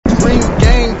Ring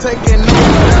game taking over,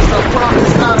 that's a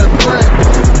promise, not a threat.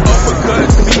 Uppercut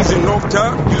season, no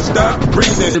time, you stop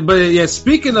breathing. But yeah,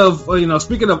 speaking of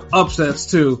upsets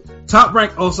too, Top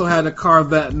Rank also had a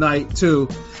card that night too.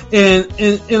 And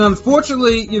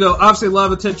unfortunately, obviously a lot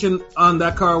of attention on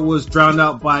that card was drowned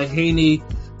out by Haney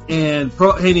and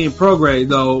Prograde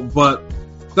though, but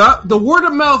the word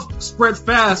of mouth spread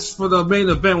fast for the main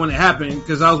event when it happened,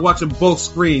 because I was watching both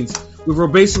screens with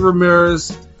Robeisy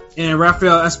Ramirez and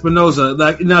Rafael Espinoza.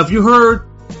 Like, now, if you heard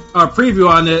our preview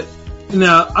on it,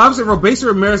 now obviously Robeisy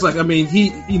Ramirez,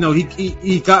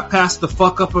 he got past the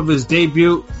fuck up of his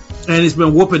debut, and he's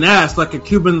been whooping ass like a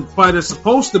Cuban fighter's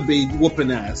supposed to be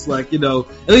whooping ass, at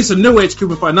least a new age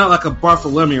Cuban fighter, not like a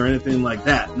Bartholomew or anything like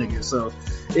that, nigga. So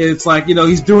it's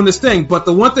he's doing this thing. But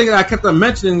the one thing that I kept on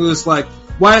mentioning was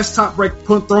why is Top Rank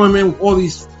throwing him in with all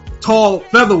these tall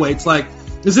featherweights?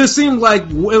 Does it seem like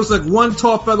it was one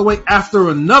tall featherweight after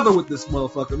another with this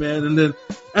motherfucker, man? And then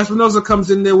Espinoza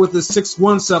comes in there with his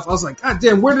 6'1" stuff. I was like, God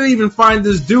damn, where did they even find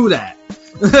this dude at?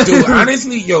 Dude,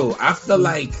 honestly, I feel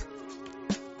like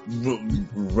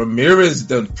Ramirez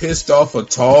done pissed off a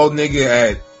tall nigga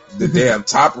at the damn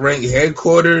Top Rank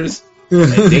headquarters,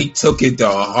 and they took it to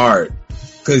heart.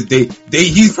 Cause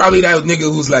he's probably that nigga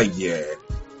who's like, yeah.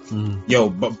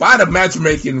 But buy the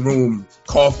matchmaking room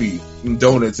coffee and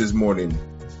donuts this morning.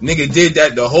 Nigga did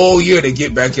that the whole year to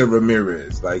get back at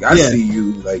Ramirez. I see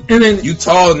you. And then, you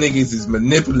tall niggas is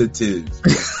manipulative.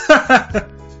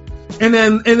 and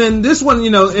then this one,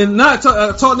 and not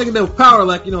a tall nigga that with power,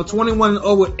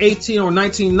 21-0 with 18 or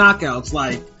 19 knockouts,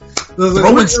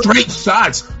 throwing straight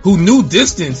shots. Who knew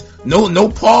distance? No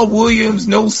Paul Williams,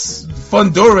 no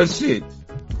Fundora shit.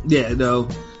 Yeah, no.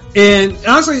 And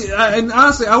honestly,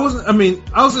 I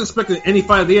wasn't expecting any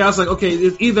fight of the year. I was like, okay,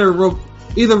 it's either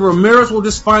Ramirez will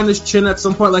just find his chin at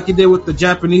some point, like he did with the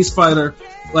Japanese fighter,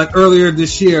 earlier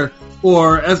this year,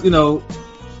 or that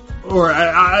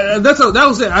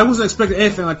was it. I wasn't expecting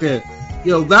anything like that.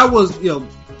 That was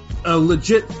a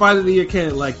legit fight of the year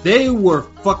candidate. They were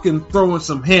fucking throwing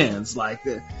some hands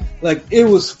it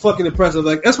was fucking impressive.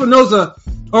 Espinoza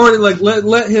already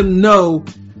let him know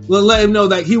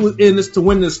that he was in this to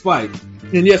win this fight.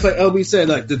 And yes, like LB said,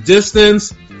 the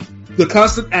distance, the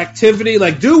constant activity,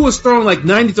 dude was throwing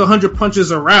 90 to 100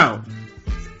 punches around.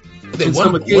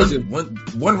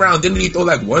 One round, didn't he throw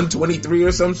 123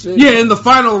 or some shit? Yeah, in the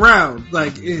final round.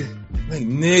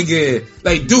 Nigga.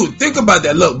 Dude, think about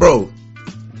that. Look, bro.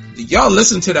 Y'all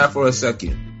listen to that for a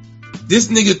second. This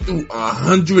nigga threw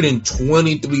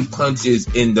 123 punches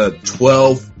in the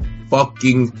 12th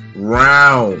fucking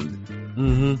round.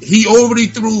 Mm-hmm. He already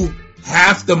threw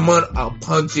half the amount of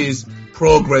punches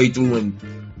Prograde threw in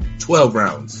 12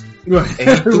 rounds. Right. And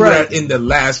he threw that in the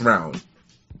last round.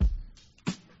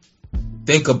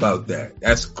 Think about that.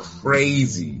 That's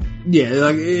crazy. Yeah,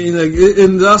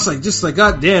 and that's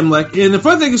goddamn, and the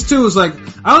funny thing is too is I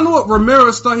don't know what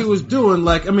Ramirez thought he was doing.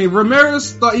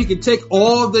 Ramirez thought he could take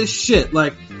all this shit,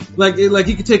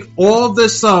 he could take all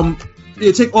this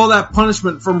take all that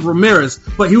punishment from Ramirez,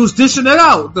 but he was dishing it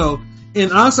out though.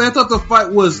 And honestly, I thought the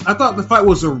fight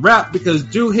was a wrap, because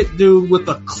dude hit dude with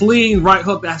a clean right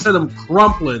hook that set him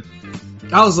crumpling.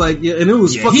 I was like, yeah, and it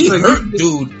was fucking. He hurt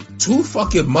dude too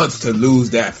fucking much to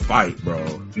lose that fight,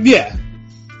 bro. Yeah.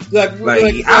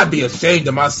 I'd be ashamed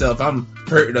of myself. I'm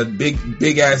hurting a big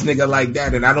ass nigga like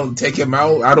that, and I don't take him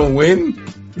out. I don't win.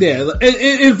 Yeah,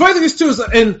 and funny thing is too is,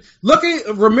 and lucky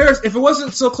Ramirez, if it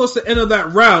wasn't so close to the end of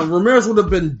that round, Ramirez would have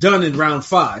been done in round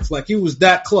 5. He was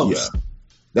that close. Yeah.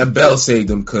 That bell saved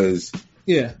him, because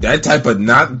that type of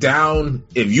knockdown,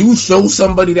 if you show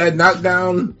somebody that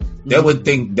knockdown, they would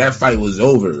think that fight was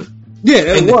over. Yeah,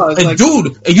 it was. And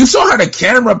dude, and you saw how the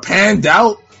camera panned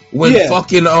out when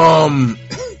fucking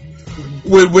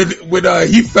when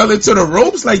he fell into the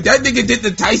ropes, that nigga did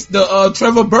the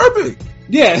Trevor Burbick.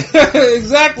 Yeah,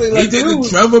 exactly. He did the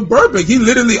Trevor Burbick. He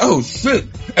literally, oh shit,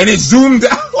 and it zoomed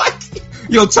out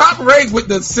Top Rank with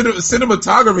the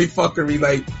cinematography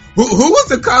fuckery. Who was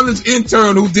the college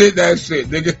intern who did that shit,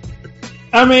 nigga?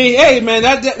 I mean, hey man,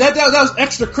 that was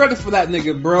extra credit for that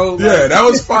nigga, bro. Yeah, that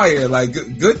was fire.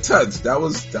 Good touch. That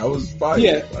was fire.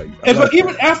 Yeah, but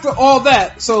even after all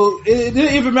that, so it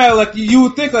didn't even matter. You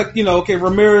would think, okay,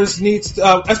 Ramirez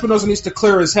Espinoza needs to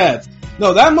clear his head.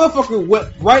 No, that motherfucker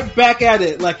went right back at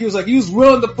it. He was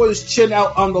willing to put his chin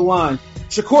out on the line.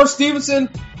 Shakur Stevenson,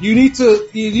 you need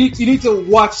to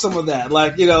watch some of that.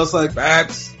 It's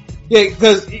facts. Yeah,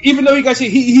 because even though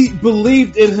he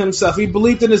believed in himself, he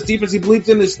believed in his defense, he believed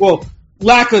in his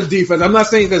lack of defense. I'm not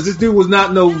saying because this dude was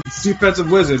not no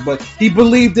defensive wizard, but he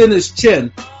believed in his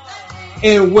chin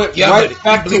and went right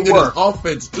back to work. In his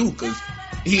offense too, because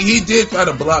he did try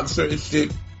to block certain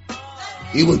shit.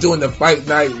 He was doing the fight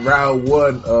night round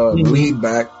 1 lead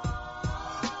back.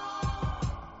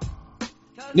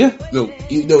 Yeah. So,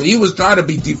 he was trying to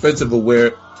be defensive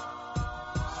aware.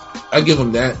 I give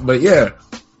him that, but yeah.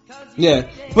 Yeah,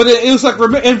 but it was like,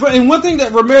 and one thing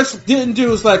that Ramirez didn't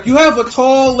do is like, you have a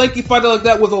tall, lanky fighter like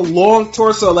that with a long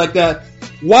torso like that.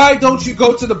 Why don't you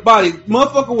go to the body?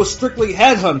 Motherfucker was strictly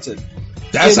headhunted.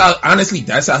 That's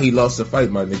how he lost the fight,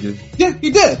 my nigga. Yeah, he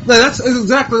did. Like, that's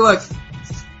exactly like.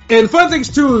 And fun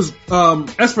things too is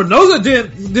Espinoza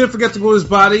didn't forget to go to his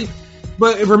body,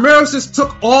 but Ramirez just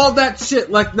took all that shit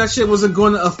like that shit wasn't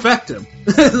going to affect him.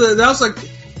 That was like.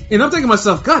 And I'm thinking to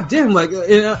myself, God damn, like,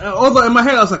 although in my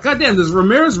head I was like, God damn, does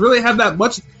Ramirez really have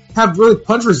really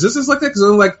punch resistance like that?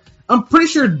 Because I'm pretty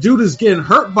sure dude is getting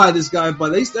hurt by this guy,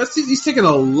 but he's taking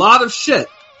a lot of shit,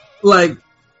 like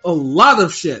a lot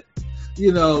of shit,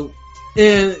 you know.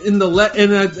 And and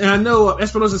I know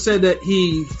Espinoza said that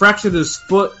he fractured his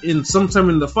foot sometime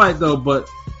in the fight though, but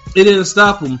it didn't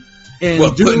stop him. And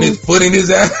putting his foot in his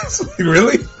ass?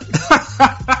 Really?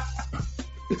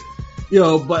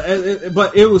 Yo, but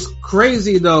it was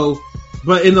crazy though.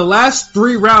 But in the last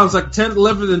 3 rounds, like 10,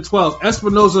 11, and 12,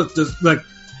 Espinoza just like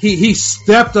he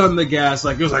stepped on the gas,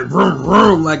 like it was like vroom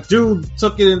vroom, like dude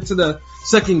took it into the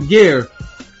second gear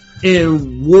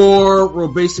and wore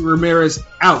Robeisy Ramirez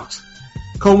out,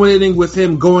 culminating with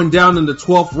him going down in the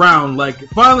 12th round. Like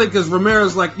finally, because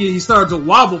Ramirez he started to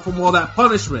wobble from all that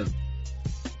punishment,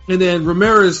 and then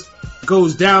Ramirez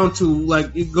goes down to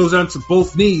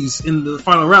both knees in the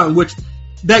final round, which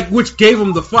gave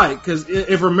him the fight. Because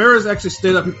if Ramirez actually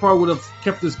stayed up, he probably would have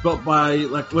kept his belt by it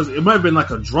might have been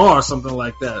like a draw or something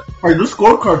like that. All right, this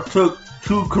scorecard took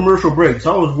 2 commercial breaks.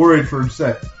 I was worried for a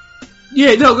sec.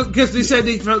 Yeah, no, because they said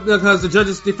because the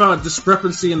judges found a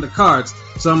discrepancy in the cards.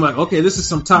 So I'm like, okay, this is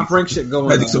some top rank shit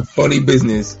going on. Like some funny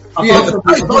business. Yeah, the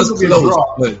fight was close,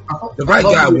 but the right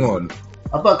guy won.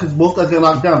 I thought because both guys got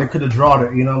knocked down, they could have drawn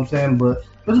it. You know what I'm saying? But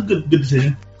it was a good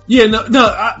decision. Yeah,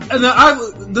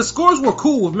 the scores were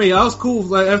cool with me. I was cool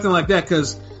with everything like that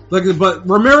because, but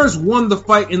Ramirez won the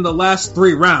fight in the last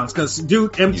 3 rounds because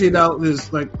dude emptied out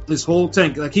his whole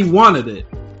tank. Like he wanted it.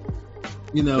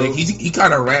 You know, like he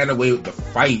kind of ran away with the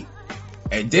fight,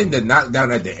 and then the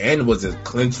knockdown at the end was a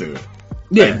clincher.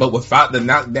 Yeah, like, but without the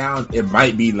knockdown, it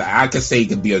might be like I could say it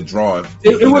could be a draw.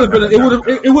 It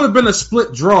would have been a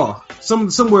split draw,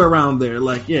 somewhere around there.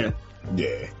 Like yeah.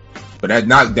 But that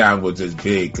knockdown was just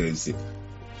big because,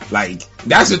 like,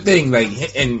 that's the thing. Like,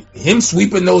 and him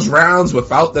sweeping those rounds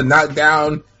without the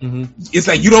knockdown, it's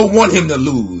like you don't want him to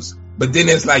lose. But then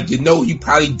it's like he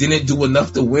probably didn't do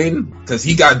enough to win because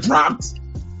he got dropped.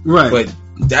 Right. But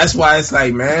that's why it's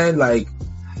like, man, like.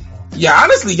 Yeah,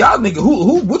 honestly, y'all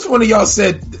nigga, which one of y'all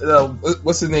said,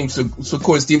 what's his name? So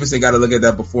Corey Stevenson got to look at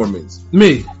that performance.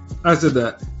 Me. I said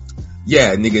that.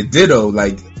 Yeah, nigga, ditto.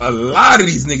 Like, a lot of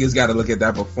these niggas got to look at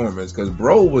that performance because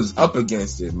bro was up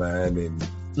against it, man.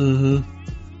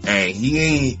 And he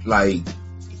ain't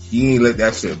let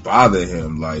that shit bother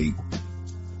him. Like,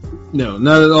 no,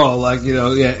 not at all. Like, you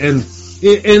know, yeah. And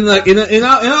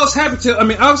I was happy to, I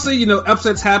mean, obviously, you know,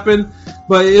 upsets happen.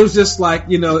 But it was just like,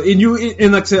 you know,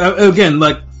 and like I said, again,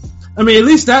 like, I mean, at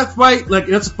least that fight, like,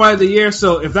 that's a fight of the year.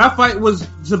 So if that fight was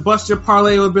to bust your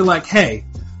parlay, it would be like, hey,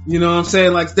 you know what I'm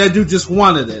saying? Like, that dude just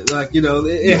wanted it. Like, you know,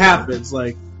 it happens.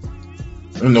 Like,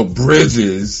 no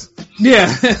bridges.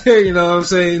 Yeah, you know what I'm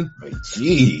saying? Like,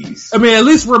 jeez. I mean, at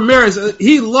least Ramirez,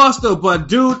 he lost though, but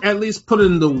dude at least put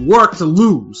in the work to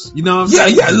lose. You know what I'm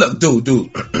saying? Yeah, look, dude.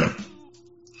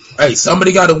 Hey,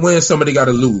 somebody got to win, somebody got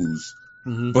to lose.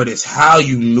 But it's how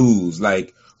you lose.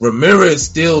 Like, Ramirez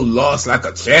still lost like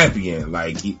a champion.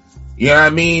 Like, you know what I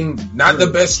mean? Not the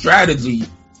best strategy,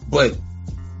 but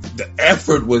the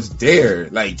effort was there.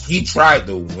 Like, he tried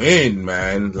to win,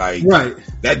 man. Like, right.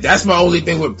 That's my only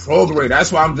thing with Prograde.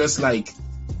 That's why I'm just like,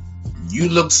 you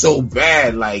look so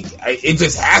bad. Like, it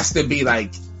just has to be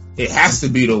like, it has to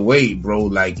be the weight, bro.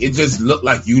 Like, it just looked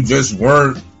like you just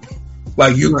weren't,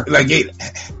 like, you, like, it,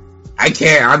 I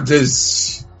can't, I'm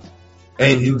just,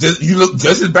 and you look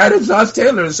just as bad as Josh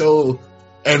Taylor. So,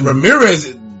 and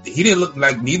Ramirez, he didn't look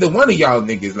like neither one of y'all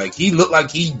niggas. Like, he looked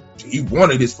like he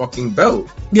wanted his fucking belt.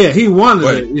 Yeah, he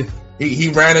wanted it. Yeah. He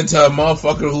ran into a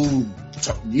motherfucker who,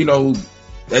 you know,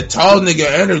 that tall nigga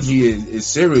energy is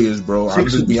serious, bro. I'm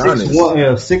just be honest.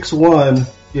 6'1".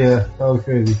 Yeah, that was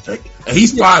crazy. And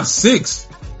he's 5'6".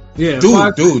 Yeah,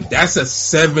 dude, that's a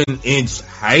 7-inch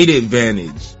height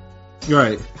advantage.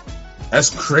 Right. That's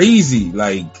crazy.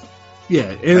 Like, yeah,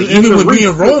 and like, even when we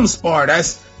in Rome spar,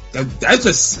 that's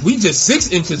just we just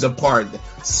 6 inches apart.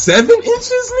 7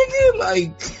 inches, nigga.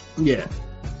 Like, yeah.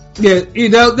 Yeah,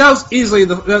 that was easily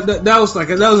that was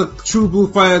a true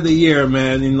blue fight of the year,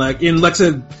 man. And like I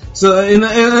said, so and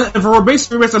for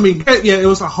Robeisy Ramirez, I mean, yeah, it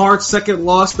was a hard second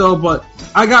loss though, but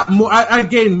I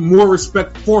gained more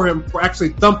respect for him for actually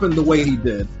thumping the way he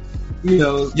did. You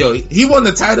know, yo, he won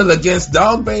the title against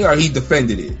Dog Bay, or he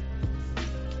defended it.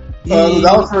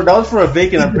 That was for a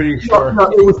vacant, I'm pretty sure. No,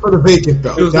 it was for the vacant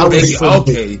though. It was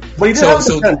okay. But he did have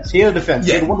a defense. He had a defense.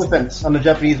 Yeah. He had one defense on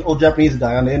the old Japanese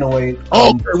guy on the inner-weight.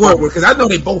 Because I know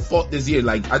they both fought this year.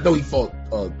 Like, I know he fought,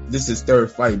 this is his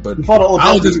third fight, but he fought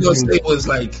I was just going to say it was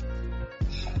like,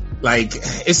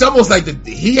 it's almost like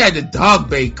he had the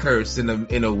Dog Bay curse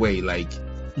in a way. Like,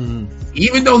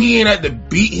 even though he ain't had to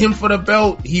beat him for the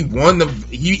belt, he won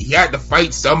he had to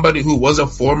fight somebody who was a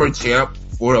former champ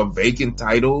for a vacant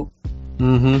title.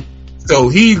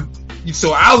 So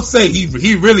I'll say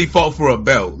he really fought for a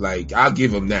belt. Like, I'll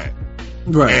give him that.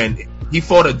 Right. And he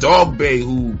fought a Dog Bay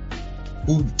who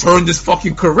turned his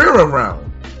fucking career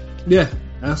around. Yeah,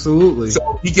 absolutely.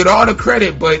 So he get all the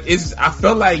credit, but I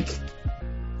felt like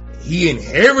he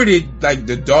inherited like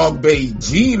the Dog Bay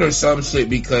gene or some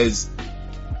shit, because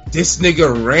this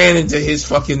nigga ran into his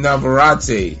fucking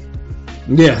Navarrete.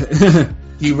 Yeah.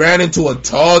 He ran into a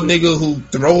tall nigga who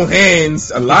throw hands,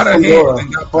 a lot of hands,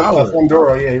 and got power.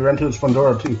 Fondora, yeah, he ran into his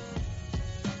Fondora too.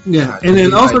 Yeah, and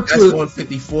then also like, that's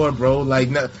 154, bro. Like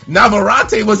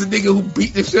Navarrete was a nigga who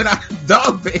beat the shit out of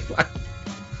Dog Bay. Like,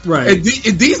 right. And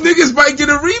these niggas might get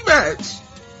a rematch.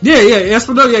 Yeah,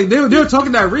 Espinoza, yeah, they were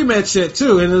talking that rematch shit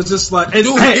too, and it was just like, dude,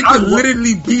 it could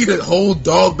literally be the whole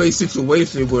Dog Bay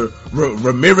situation where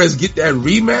Ramirez get that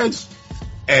rematch,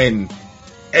 and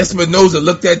Espinoza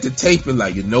looked at the tape and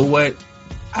like, you know what?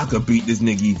 I could beat this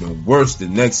nigga even worse the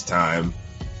next time.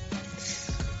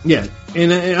 Yeah,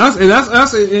 and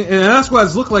that's what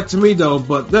it's looked like to me though.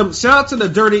 But shout out to the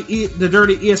dirty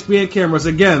ESPN cameras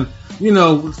again. You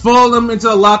know, follow them into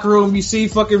the locker room. You see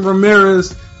fucking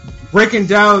Ramirez breaking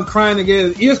down and crying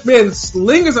again. ESPN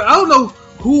lingers. I don't know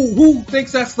who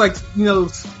thinks that's like, you know,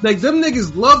 like them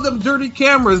niggas love them dirty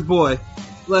cameras, boy.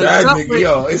 Like, that nigga,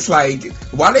 yo, it's like,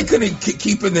 why they couldn't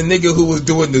keeping the nigga who was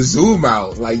doing the zoom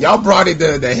out? Like, y'all brought it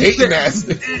the hate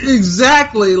master.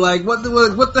 Exactly. Like, what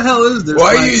the hell is this?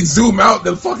 Why you zoom out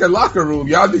the fucking locker room?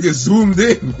 Y'all niggas zoomed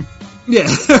in. Yeah.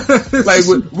 Like,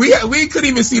 we couldn't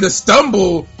even see the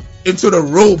stumble into the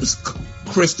ropes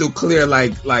crystal clear,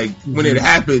 like when it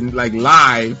happened, like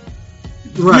live.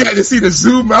 Right. We had to see the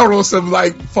zoom out on some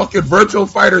like fucking Virtual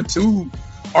Fighter 2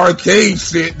 arcade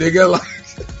shit, nigga. Like,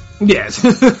 yes.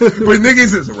 When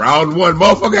niggas is round one,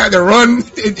 motherfucker had to run.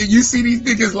 And you see these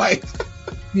niggas like,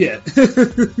 yeah,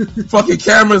 fucking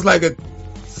cameras like a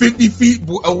 50 feet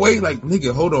away. Like,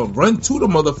 nigga, hold on, run to the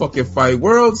motherfucking fight,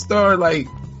 World Star. Like,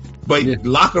 but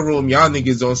locker room, y'all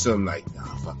niggas on some like,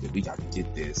 nah, fuck it, we gotta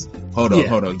get this. Hold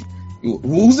on.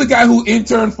 Who's the guy who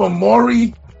interned for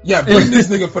Maury? Yeah, bring this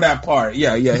nigga for that part.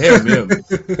 Yeah, him.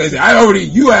 Cause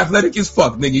you athletic as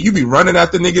fuck, nigga. You be running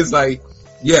after niggas like,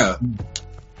 yeah.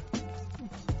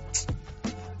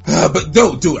 But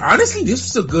dude, honestly, this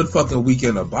was a good fucking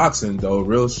weekend of boxing, though.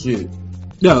 Real shit.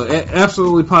 No, it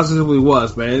absolutely, positively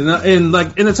was, man. And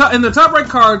like in the top right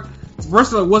card,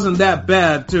 first of all, it wasn't that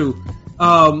bad too.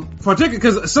 Particularly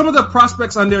because some of the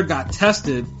prospects on there got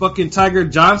tested. Fucking Tiger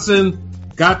Johnson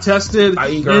got tested.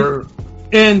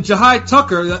 And Jahai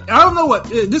Tucker. I don't know what.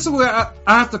 This is where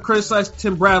I have to criticize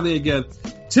Tim Bradley again.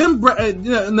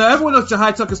 Now everyone knows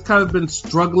Jahai Tucker's kind of been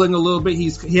struggling a little bit. He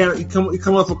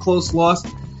come off a close loss.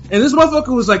 And this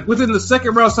motherfucker was like, within the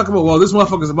second round, talking about, well, this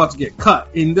motherfucker's about to get cut.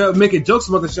 And they're making jokes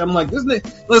about this shit. I'm like, let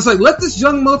this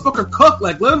young motherfucker cook.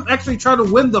 Like, let him actually try to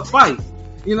win the fight.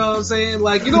 You know what I'm saying?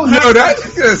 Like, you don't have to.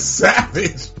 That's just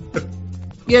savage.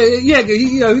 Yeah.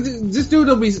 This dude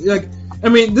will be like, I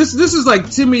mean, this is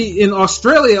like Timmy in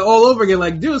Australia all over again.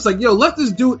 Like, dude, it's like, yo, let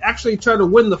this dude actually try to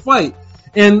win the fight.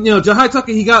 And, you know, Jahai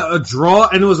Tucker, he got a draw,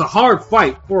 and it was a hard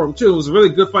fight for him, too. It was a really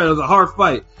good fight. It was a hard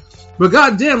fight. But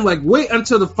goddamn, like, wait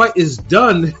until the fight is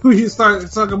done when you start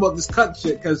talking about this cut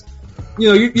shit, because, you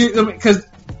know, because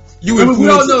we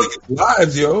all know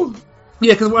lives, yo.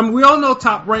 Yeah, because we all know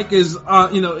Top Rank is,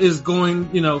 is going,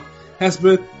 has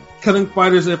been cutting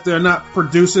fighters if they're not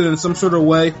producing in some sort of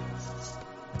way,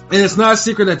 and it's not a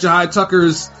secret that Jahai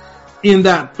Tucker's in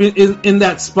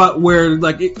that spot where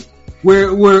like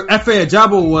where F.A.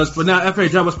 Ajabo was, but now F.A.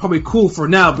 Ajabo's probably cool for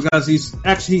now because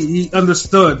he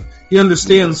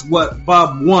understands what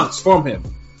Bob wants from him.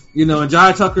 You know, and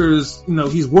Jahai Tucker's,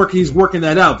 he's working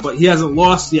that out, but he hasn't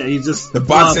lost yet. He's just the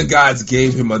boxing gods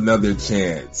gave him another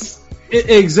chance.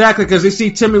 Exactly, because you see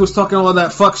Timmy was talking all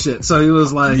that fuck shit, so he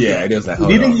was like, yeah, it was like,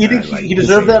 do you think he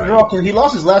deserved that draw? Because he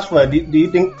lost his last fight. Do you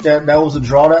think that was a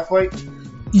draw, that fight?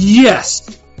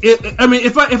 Yes. I mean,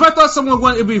 if I thought someone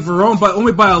won, it'd be Verone, but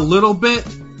only by a little bit.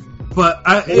 But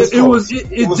it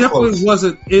definitely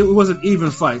wasn't. It was an even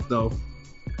fight, though.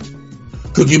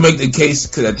 Could you make the case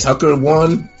that Tucker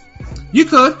won? You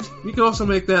could also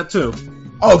make that too.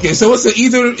 Okay, so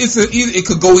it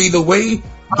could go either way.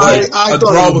 But I a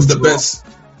draw was the best.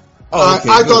 Oh, okay,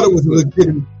 I thought it was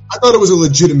legitimate. I thought it was a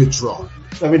legitimate draw.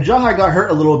 I mean, Jahai got hurt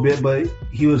a little bit, but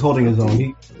he was holding his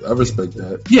own. I respect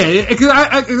that. Yeah, because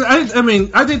I mean,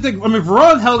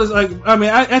 Verone held his.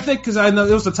 I think because I know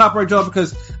it was the top right draw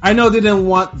because I know they didn't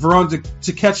want Verone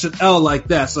to catch an L like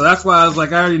that, so that's why I was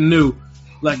like, I already knew.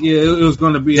 Like, yeah, it was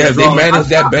going to be. Yeah, they managed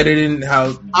that better than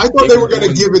how. I thought they were going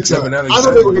to give it to. I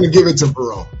thought they were going to give it to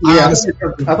Verone. Yeah,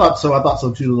 I thought so. I thought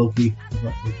so too, low key.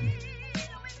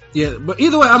 Yeah, but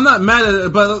either way, I'm not mad at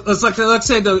it. But it's like, let's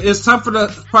say though, it's time for the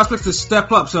prospects to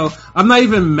step up. So I'm not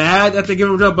even mad that they give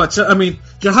him a job. But I mean,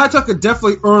 Jahai Tucker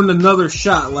definitely earned another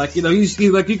shot. Like, you know, he's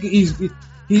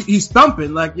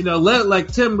thumping. Like, you know,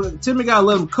 Timmy gotta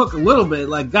let him cook a little bit.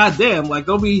 Like, goddamn, like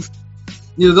they'll be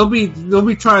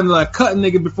trying to like cut a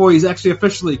nigga before he's actually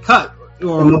officially cut.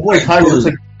 Or the boy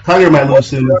Tiger might lose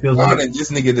soon. It feels like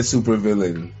this nigga the super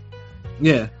villain.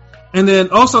 Yeah. And then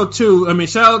also too, I mean,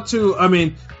 shout out to, I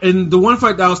mean, in the one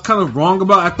fight that I was kind of wrong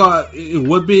about, I thought it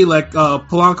would be like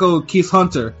Polanco Keith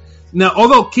Hunter. Now,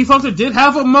 although Keith Hunter did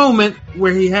have a moment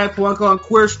where he had Polanco on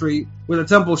Queer Street with a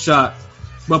temple shot,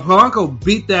 but Polanco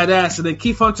beat that ass, and then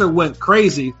Keith Hunter went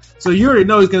crazy. So you already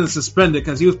know he's going to suspend it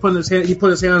because he put his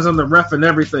hands on the ref and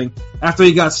everything after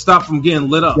he got stopped from getting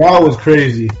lit up. That was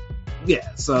crazy.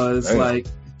 Yeah, so it's like,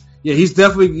 yeah, he's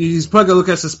probably going to look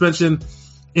at suspension.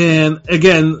 And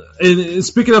again, and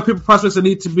speaking of people prospects that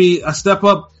need to be a step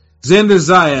up, Xander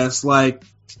Zayas, like,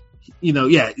 you know,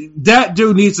 yeah, that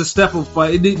dude needs to step up.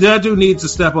 That dude needs to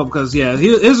step up because, yeah,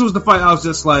 his was the fight. I was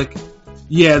just like,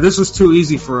 yeah, this was too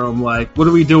easy for him. Like, what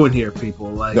are we doing here,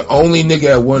 people? Like, the only nigga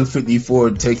at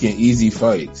 154 taking easy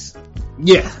fights.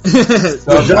 Yeah,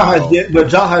 but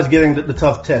Jahai's getting the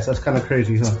tough test. That's kind of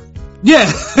crazy, huh?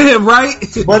 Yeah, right.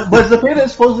 But Zepeda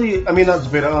is supposedly, I mean, not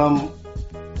Zepeda.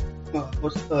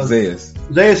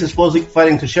 Zayas is supposedly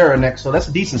fighting Teixeira next, so that's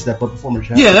a decent step up, a former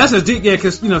champion. Yeah, that's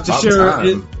because you know Teixeira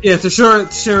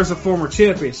is a former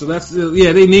champion, so that's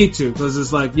they need to because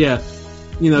it's like you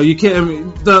know you can't. I mean,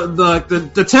 the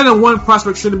 10-1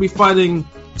 prospect shouldn't be fighting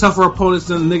tougher opponents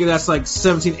than a nigga that's like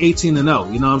 17,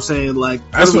 18-0. You know what I'm saying? Like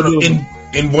that's what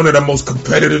in one of the most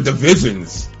competitive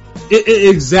divisions.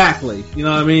 Exactly. You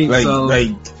know what I mean?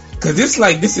 Because it's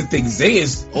like this is the thing.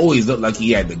 Zayas always looked like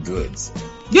he had the goods.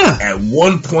 Yeah. At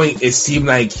one point, it seemed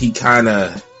like he kind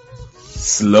of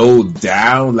slowed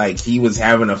down. Like he was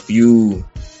having a few,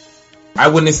 I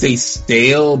wouldn't say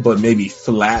stale, but maybe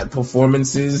flat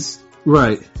performances.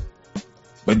 Right.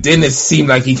 But then it seemed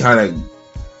like he kind of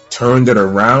turned it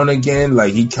around again.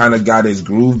 Like he kind of got his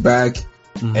groove back.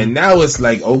 Mm-hmm. And now it's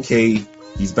like, okay,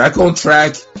 he's back on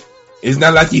track. It's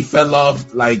not like he fell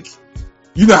off like,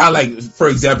 you know how, like, for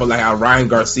example, like how Ryan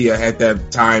Garcia had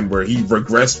that time where he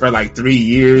regressed for like 3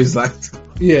 years. Like,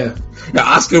 yeah,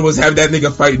 Oscar was having that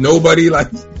nigga fight nobody. Like,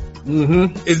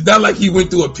 It's not like he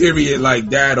went through a period like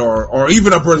that, or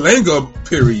even a Berlanga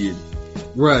period.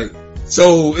 Right.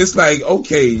 So it's like,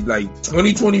 okay, like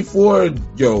 2024,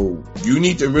 yo, you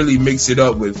need to really mix it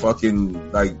up with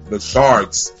fucking like the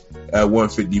Sharks at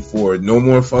 154. No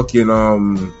more fucking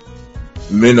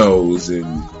minnows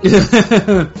and.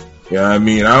 Yeah, I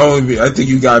mean, I think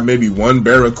you got maybe one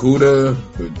Barracuda,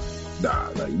 but nah,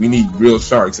 like we need real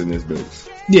sharks in this bitch.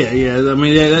 Yeah. I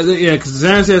mean, yeah, because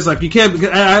Zarin says like you can't.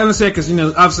 Because I understand because you know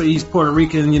obviously he's Puerto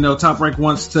Rican. You know, Top Rank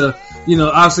wants to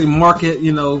obviously market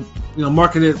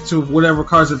market it to whatever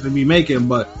cards that they be making.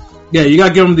 But yeah, you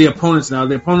gotta give them the opponents now.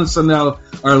 The opponents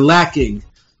are lacking.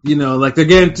 You know, like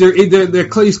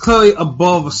he's clearly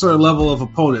above a certain level of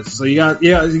opponents. So you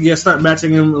got start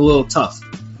matching him a little tough.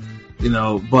 You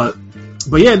know, but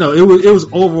yeah, no, it was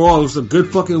overall it was a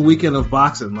good fucking weekend of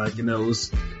boxing. Like, you know, it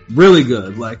was really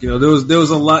good. Like, you know, there was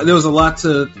a lot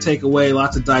to take away, a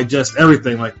lot to digest,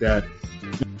 everything like that.